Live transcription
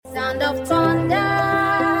sound of thunder,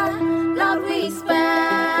 loud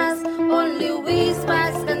whispers, only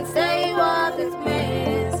whispers can say what it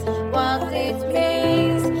means,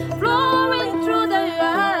 flowing through the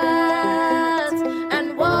earth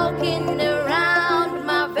and walking around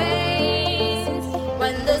my veins.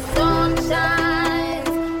 When the sun shines,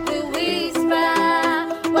 we whisper.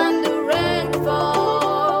 When the rain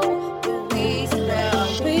falls, we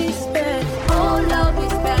whisper. Oh Lord,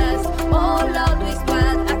 whispers. Oh Lord,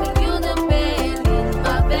 whispers. I can feel the pain in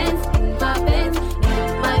my veins, in my veins,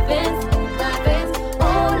 in my veins, in my veins.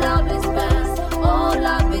 Oh Lord, whispers. Oh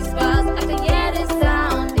Lord, whispers. I can hear the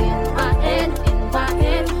sound in my head, in my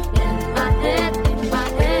head, in my head, in my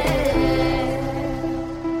head.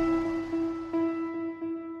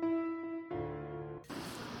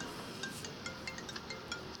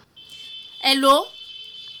 Hello?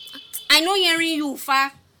 I know hearing you,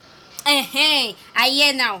 Fa. I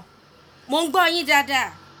hear now. Mo ń gbọ́ yín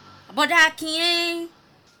dáadáa. Bọ́dá Akin,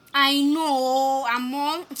 I know,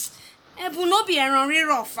 àmọ́ ẹ̀bùn no be ẹran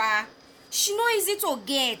rírọ̀, Fa. She no easy to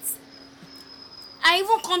get. I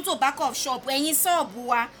even come to back of shop ẹ̀yin ṣọ́ọ̀bù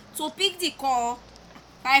wa to pick the call.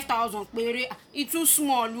 5,000 péré. It too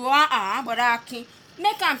small. Bọ́dá Akin.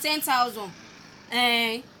 Make am 10,000.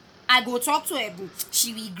 I go talk to Ẹ̀bùn.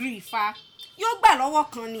 She will agree, Fa. Yóò gbà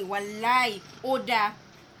lọ́wọ́ kan ni, wàláì, ó dáa.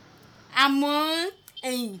 Àmọ́,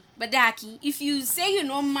 Bọ́dá Akin, if you say you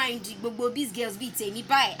no mind gbogbo these girls be tèmi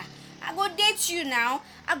báyìí, I go date you now.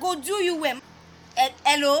 I go do you well.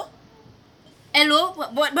 Hello? Hello?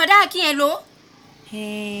 Bọ́dá Akin, hello?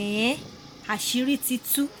 Àṣírí ti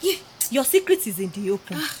tú. Your secret is in the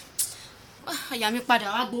open. Àyà mi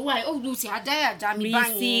padà wá gbowó àì, ó lu ti àdáyàjá mi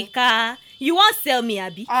báyìí. Risika, you wan sell me,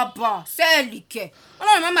 abi? Abba, sẹ́ẹ̀lì kẹ̀.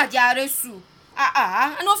 Ọlọ́run má mà jẹ́ àrẹ́sù.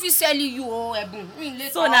 I no fit sell you o,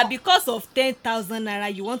 Ẹ̀bùn. So na because of 10,000 naira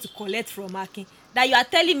you want to collect from Akin that you are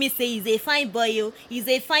telling me say he's a fine boy, he's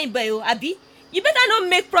a fine boy, abi? You better not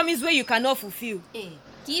make promise wey you cannot fulfill. Kì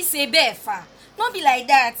í ṣe bẹ́ẹ̀ Fa. No be like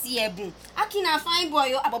that, Ẹ̀bùn. Akin na fine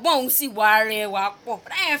boy o, àbọ̀bọ̀ òun sì wà rẹwà pọ̀.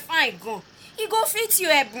 That fine gan. He go fit you,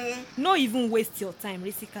 Ẹ̀bùn. No even waste your time,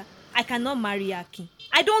 Risika. I cannot marry Akin.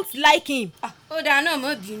 I don't like him. Ó dáa náà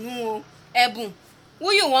má bínú o, Ẹ̀bùn.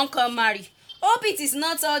 Who you wan come marry? Hope it is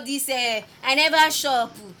not all this I never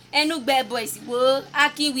shop. Enugbe boys, wo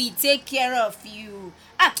Akin will take care of you.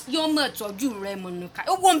 Yóò mọ̀ tọ́jú rẹ Mọ̀nùkà.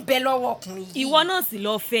 Ó wọ́n bẹ lọ́wọ́ ọkùnrin yìí. Ìwọ náà sì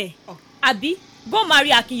lọ fẹ́. Abi, go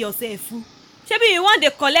marry Akin yourself. Shebi you wan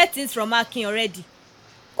dey collect things from Akin already.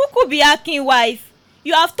 Kuku be Akin wife.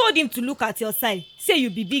 You have told him to look at your side. Say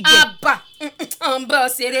you be big girl. Abba,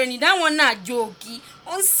 ṣeré ni, that one na joke.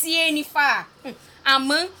 Ó ń ṣe é ní Fa.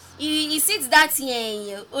 Àmọ́, he sits that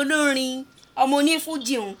olórin. Ọmọ ní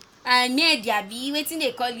Fuji un Ahmed abi wetin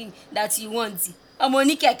dey call him that you want. Ọmọ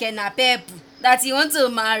ní kẹ̀kẹ́ na pep that you want to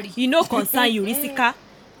marry. You no concern you, Risika.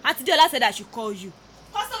 Aunty Diola said I should call you.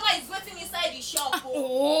 Customer is waiting inside the shop.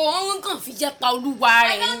 Wọ́n kàn fi jẹ́ pa olúwa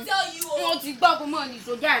rẹ̀. I don't tell you. Wọ́n ti gbọ́ kó mọ̀ ní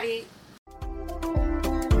sójàre.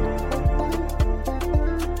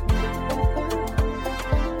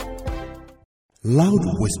 Loud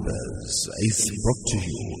Whispers is brought to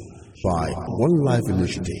you by One Life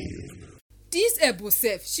Initiative. This Ẹ̀bùn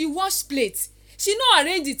sef, she wash plate. She no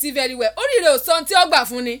arrange the tea very well. Orí rẹ̀ ò sọ tí ó gbà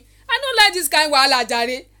fún ni. I no like this kind wahala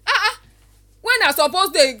jare. When I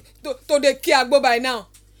suppose to dey kí àgbo by now.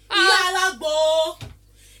 Ìyá alágbo.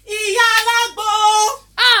 Ìyá alágbo.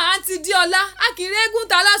 Aunty Diola, Akiri egun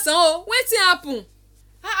ta lásán o. Wetin happen?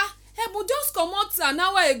 Ẹ̀bùn just comot an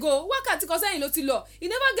hour ago. Wákàtí kan sẹ́yìn ló ti lọ. He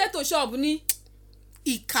never get to shop ni.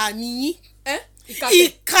 Ìkà nìyí.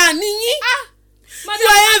 Ìkà nìyí. Madam You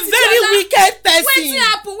are a very wicked person. Wetin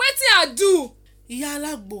happen? Wetin I do? Ìyá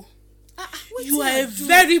alágbo. You are a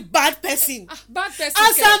very bad person. Bad person.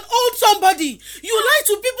 As an old somebody, you lie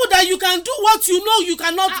to people that you can do what you know you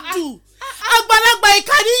cannot do. Àgbàlagbà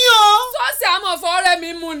ìkà nìyí o. Sọ́ọ̀sì àmọ̀ fọ́ọ̀rẹ́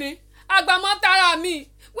mi mú ni. Àgbàmọ́ tara mi.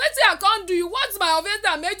 Wetin I come do you? What's my offense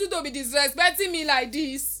that made you to be disrespecting me like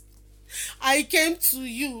this? I came to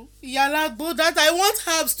you, Ìyá alágbo, that I want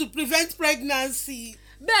herbs to prevent pregnancy.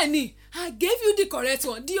 Bẹ́ẹ̀ni, I gave you the correct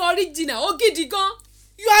one, the original, Ogidi gan.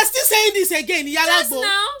 You are still saying this again, Ìyá alágbo. Yes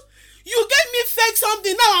now. You gave me fake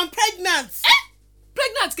something, now I'm pregnant.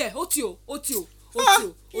 Pregnant kẹ̀, ó ti o.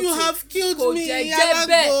 You have killed me, Ìyá Ìyá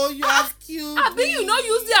alágbo. You have killed me. Abi you no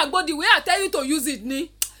use the agbo the way I tell you to use it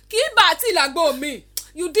ni. Kì í bá àti ìlàgbọ́ mi.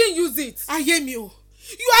 You didn't use it. Ayé mi o.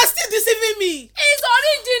 You are still deceiving me. It's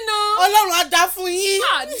original. Ọlọ́run á dá fún yín.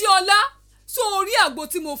 Diola, so orí àgbo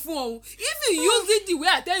tí mo fún ọ̀hún. If you use it the way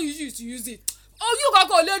I tell you to use it, oyún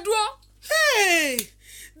kankan ò lè dúró. Hey,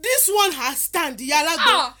 This one has stand,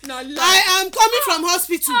 Yalagbo. No lie. I am coming from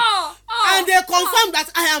hospital. And they confirmed that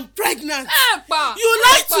I am pregnant. You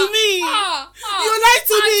lied to me. You lied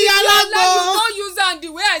to me, Yalagbo. You don't use her the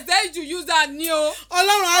way I said you use her, Neo.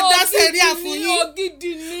 Ọlọ́run á dá sẹ́ríà fún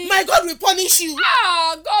yín. My God will punish you.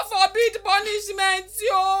 God forbid punishment,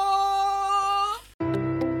 yo.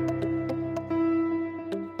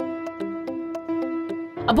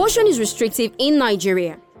 Abortion is restrictive in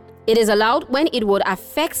Nigeria. It is allowed when it would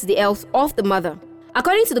affect the health of the mother.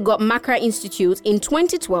 According to the Makra Institute, in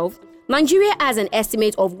 2012, Nigeria has an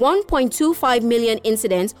estimate of 1.25 million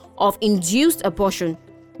incidents of induced abortion,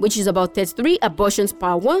 which is about 33 abortions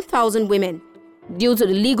per 1,000 women. Due to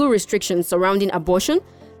the legal restrictions surrounding abortion,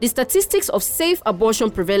 the statistics of safe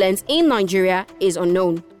abortion prevalence in Nigeria is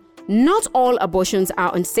unknown. Not all abortions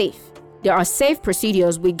are unsafe. There are safe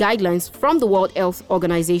procedures with guidelines from the World Health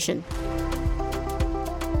Organization.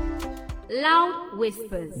 Loud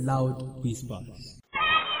whispers. Loud whispers.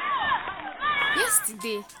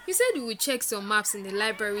 Yesterday, you said you would check some maps in the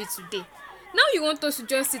library today. Now you want us to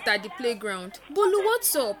just sit at the playground. Bolu,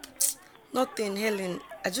 what's up? Nothing, Helen.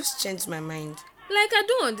 I just changed my mind. Like, I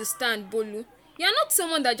don't understand, Bolu. You're not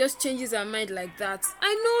someone that just changes her mind like that.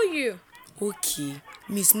 I know you. Okay,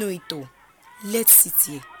 Miss Noito, let's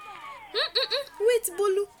sit here. Wait,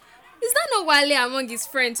 Bolu. Is that not Wale among his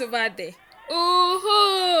friends over there?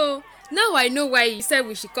 Oh, now I know why you said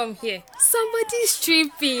we should come here. Somebody's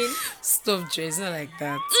tripping. Stop, Joy. It's not like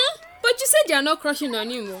that. But you said you're not crushing on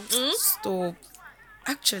him. Stop.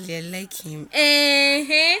 Actually, I like him.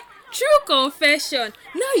 True confession.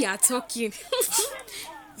 Now you're talking.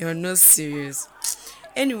 You're not serious.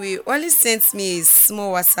 Anyway, Wale sent me a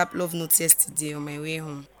small WhatsApp love note yesterday on my way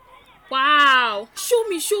home. Wow. Show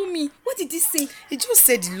me. What did he say? He just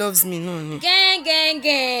said he loves me, no. Gang.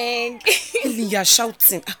 Helen, you're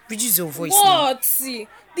shouting. Reduce your voice What? Now.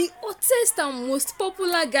 The hottest and most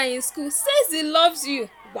popular guy in school says he loves you.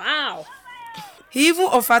 Wow. He even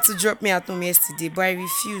offered to drop me at home yesterday, but I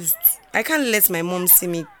refused. I can't let my mom see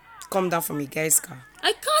me come down from a guy's car.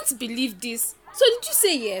 I can't believe this. So did you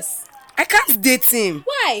say yes? I can't date him.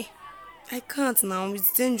 Why? I can't now.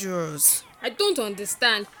 It's dangerous. I don't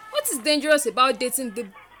understand. What is dangerous about dating the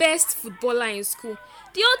best footballer in school,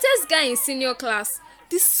 the hottest guy in senior class,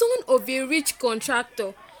 the son of a rich contractor?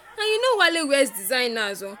 And you know Wale wears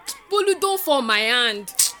designers. Bolu, don't fall my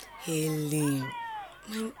hand. Helen,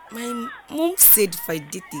 my mom said if I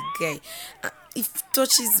date a guy, if he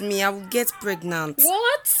touches me, I will get pregnant.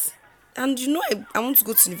 What? And you know I want to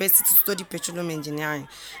go to university to study petroleum engineering.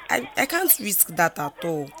 I can't risk that at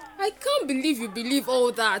all. I can't believe you believe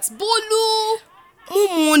all that. Bolu!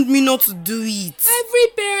 Mom warned me not to do it. Every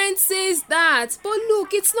parent says that. But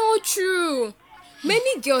look, it's not true.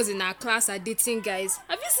 Many girls in our class are dating guys.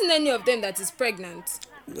 Have you seen any of them that is pregnant?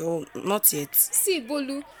 No, not yet. See,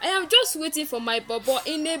 Bolu, I am just waiting for my bobo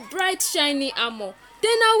in a bright, shiny armor.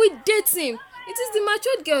 Then I will date him. It is the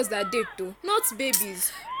matured girls that date though, not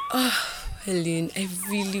babies. Helen, I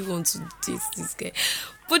really want to date this guy.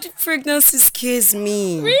 But the pregnancy scares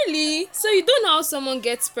me. Really? So you don't know how someone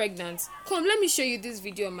gets pregnant? Come, let me show you this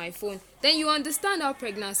video on my phone. Then you understand how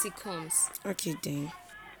pregnancy comes. Okay, then.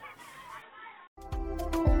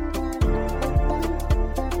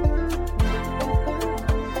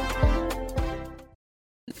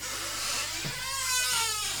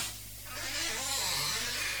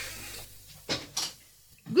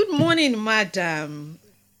 Good morning, madam.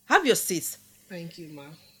 Have your seat. Thank you, ma.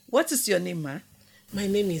 What is your name, ma? My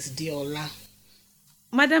name is Diola.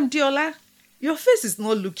 Madam Diola, your face is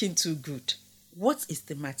not looking too good. What is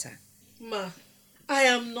the matter? Ma, I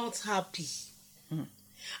am not happy.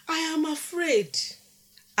 I am afraid.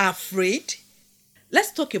 Afraid?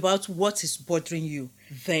 Let's talk about what is bothering you.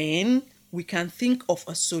 Then we can think of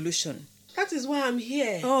a solution. That is why I'm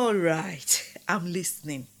here. All right, I'm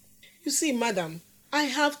listening. You see, madam, I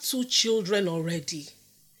have 2 children already.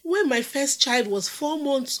 When my first child was 4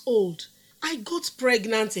 months old, I got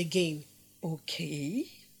pregnant again. Okay.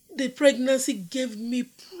 The pregnancy gave me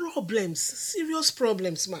problems, serious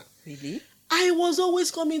problems, ma. Really? I was always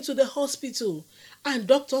coming to the hospital, and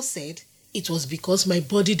doctor said it was because my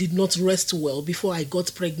body did not rest well before I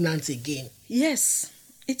got pregnant again. Yes,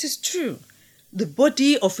 it is true. The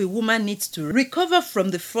body of a woman needs to recover from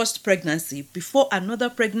the first pregnancy before another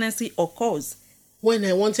pregnancy occurs. When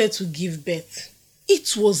I wanted to give birth,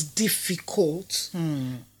 it was difficult.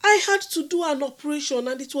 I had to do an operation,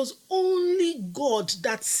 and it was only God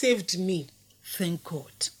that saved me. Thank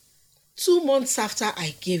God. 2 months after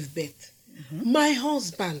I gave birth, my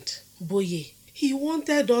husband, Boye, he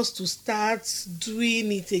wanted us to start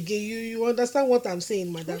doing it again. You understand what I'm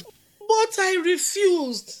saying, madam? But I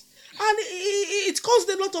refused. And it caused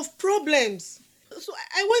a lot of problems. So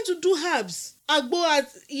I went to do herbs. Agbo at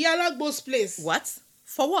Iyalagbo's place. What?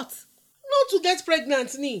 For what? Not to get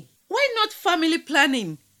pregnant, ni. Why not family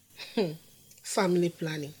planning? Family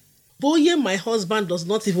planning. Boye, my husband, does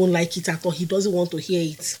not even like it at all. He doesn't want to hear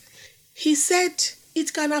it. He said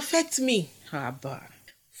it can affect me. Abba.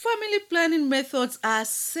 Family planning methods are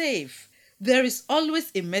safe. There is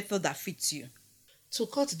always a method that fits you. To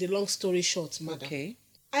cut the long story short, madam. Okay.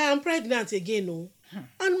 I am pregnant again,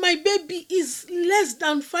 and my baby is less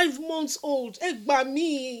than 5 months old.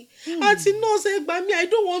 Egbami. Auntie knows Egbami, I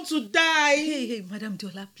don't want to die. Hey, Madam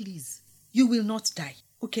Diola, please. You will not die,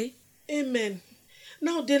 okay? Amen.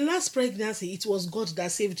 Now, the last pregnancy, it was God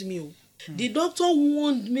that saved me. The doctor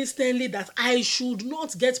warned me sternly that I should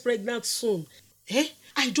not get pregnant soon.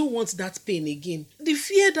 I don't want that pain again. The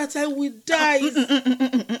fear that I will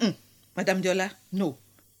die. Madam Diola, no.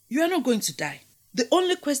 You are not going to die. The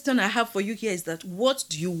only question I have for you here is that what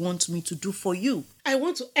do you want me to do for you? I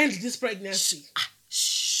want to end this pregnancy.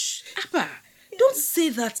 Shh. Abba, don't say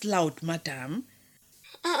that loud, madam.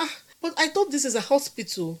 But I thought this is a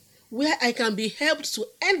hospital where I can be helped to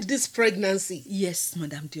end this pregnancy. Yes,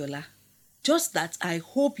 Madam Diola. Just that I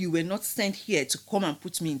hope you were not sent here to come and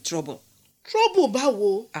put me in trouble. Trouble,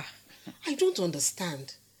 Bawo? I don't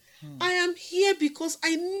understand. I am here because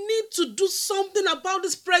I need to do something about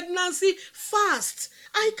this pregnancy fast.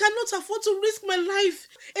 I cannot afford to risk my life.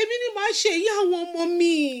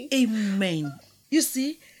 Amen. You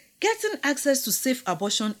see, getting access to safe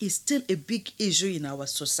abortion is still a big issue in our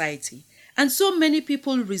society. And so many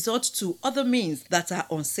people resort to other means that are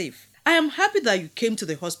unsafe. I am happy that you came to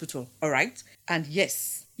the hospital, all right? And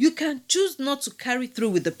yes, you can choose not to carry through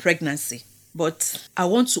with the pregnancy. But I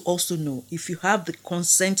want to also know if you have the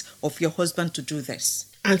consent of your husband to do this.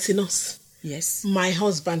 Auntie Nurse. Yes? My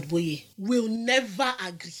husband, Boye, will never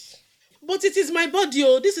agree. But it is my body,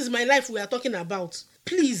 this is my life we are talking about.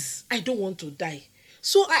 Please, I don't want to die.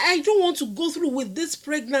 So I don't want to go through with this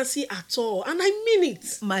pregnancy at all. And I mean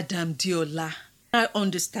it. Madam Diola, I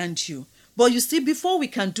understand you. But you see, before we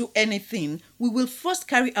can do anything, we will first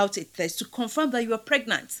carry out a test to confirm that you are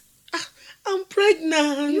pregnant. I'm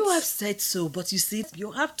pregnant. You have said so, but you see, you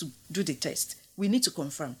have to do the test. We need to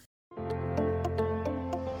confirm.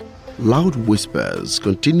 Loud Whispers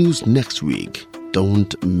continues next week.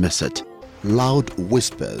 Don't miss it. Loud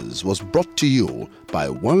Whispers was brought to you by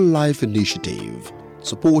One Life Initiative,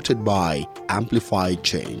 supported by Amplified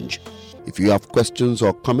Change. If you have questions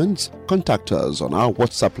or comments, contact us on our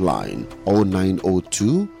WhatsApp line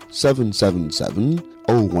 0902 777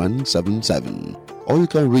 0177. Or you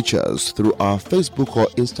can reach us through our Facebook or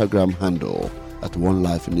Instagram handle at One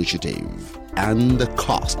Life Initiative. And the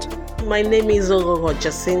cast. My name is Orogo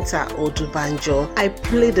Jacinta Odubanjo. I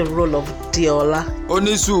play the role of Diola.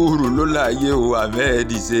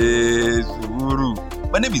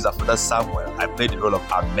 My name is Afoda Samuel. I play the role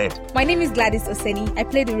of Ahmed. My name is Gladys Oseni. I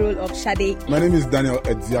play the role of Shade. My name is Daniel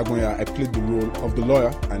Edziagonya. I play the role of the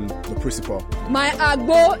lawyer and the principal. My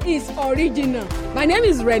Agbo is original. My name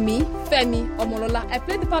is Remy Femi Omolola. I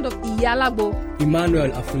play the part of Iyalagbo.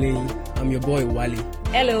 Emmanuel Afuleyi. I'm your boy Wally.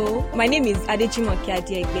 Hello, my name is Adechimoke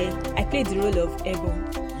Adiegbe. I play the role of Ebon.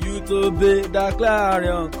 You to be the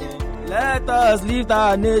clarion. Let us lift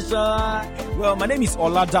our nation. Well, my name is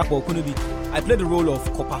Oladapo Kunubi. I play the role of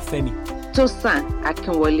Kopa Femi. Tosan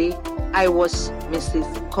Akinwole. I was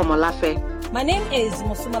Mrs. Komolafe. My name is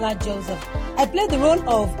Mosumala Joseph. I play the role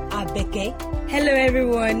of Abeke. Hello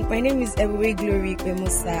everyone, my name is Ewe Glory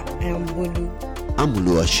Bemusa. I am Bolu. I'm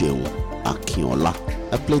Oluwaseun Akinola.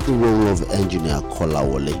 I play the role of Engineer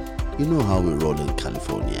Kolawole. You know how we roll in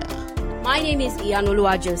California. My name is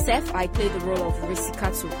Iyanoluwa Joseph. I play the role of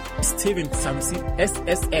Risikatu. Stephen Samsi,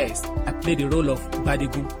 SSS. I play the role of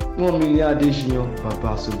Badigu.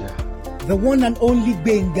 The one and only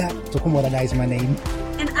Benga. Tokumorada is my name.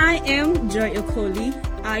 And I am Joy Okoli.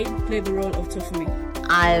 I play the role of Tofumi.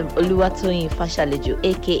 I'm Oluwatoyin Fashaleju,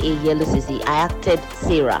 aka Yellow Sisi. I acted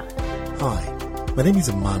Sarah. Hi, my name is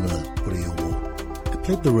Emmanuel Oreyowo. I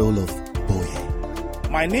played the role of Boye.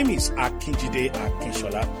 My name is Akinjide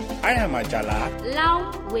Akinshola. I am Ajala.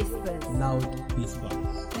 Loud Whispers. Loud Whispers.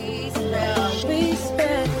 Whisper.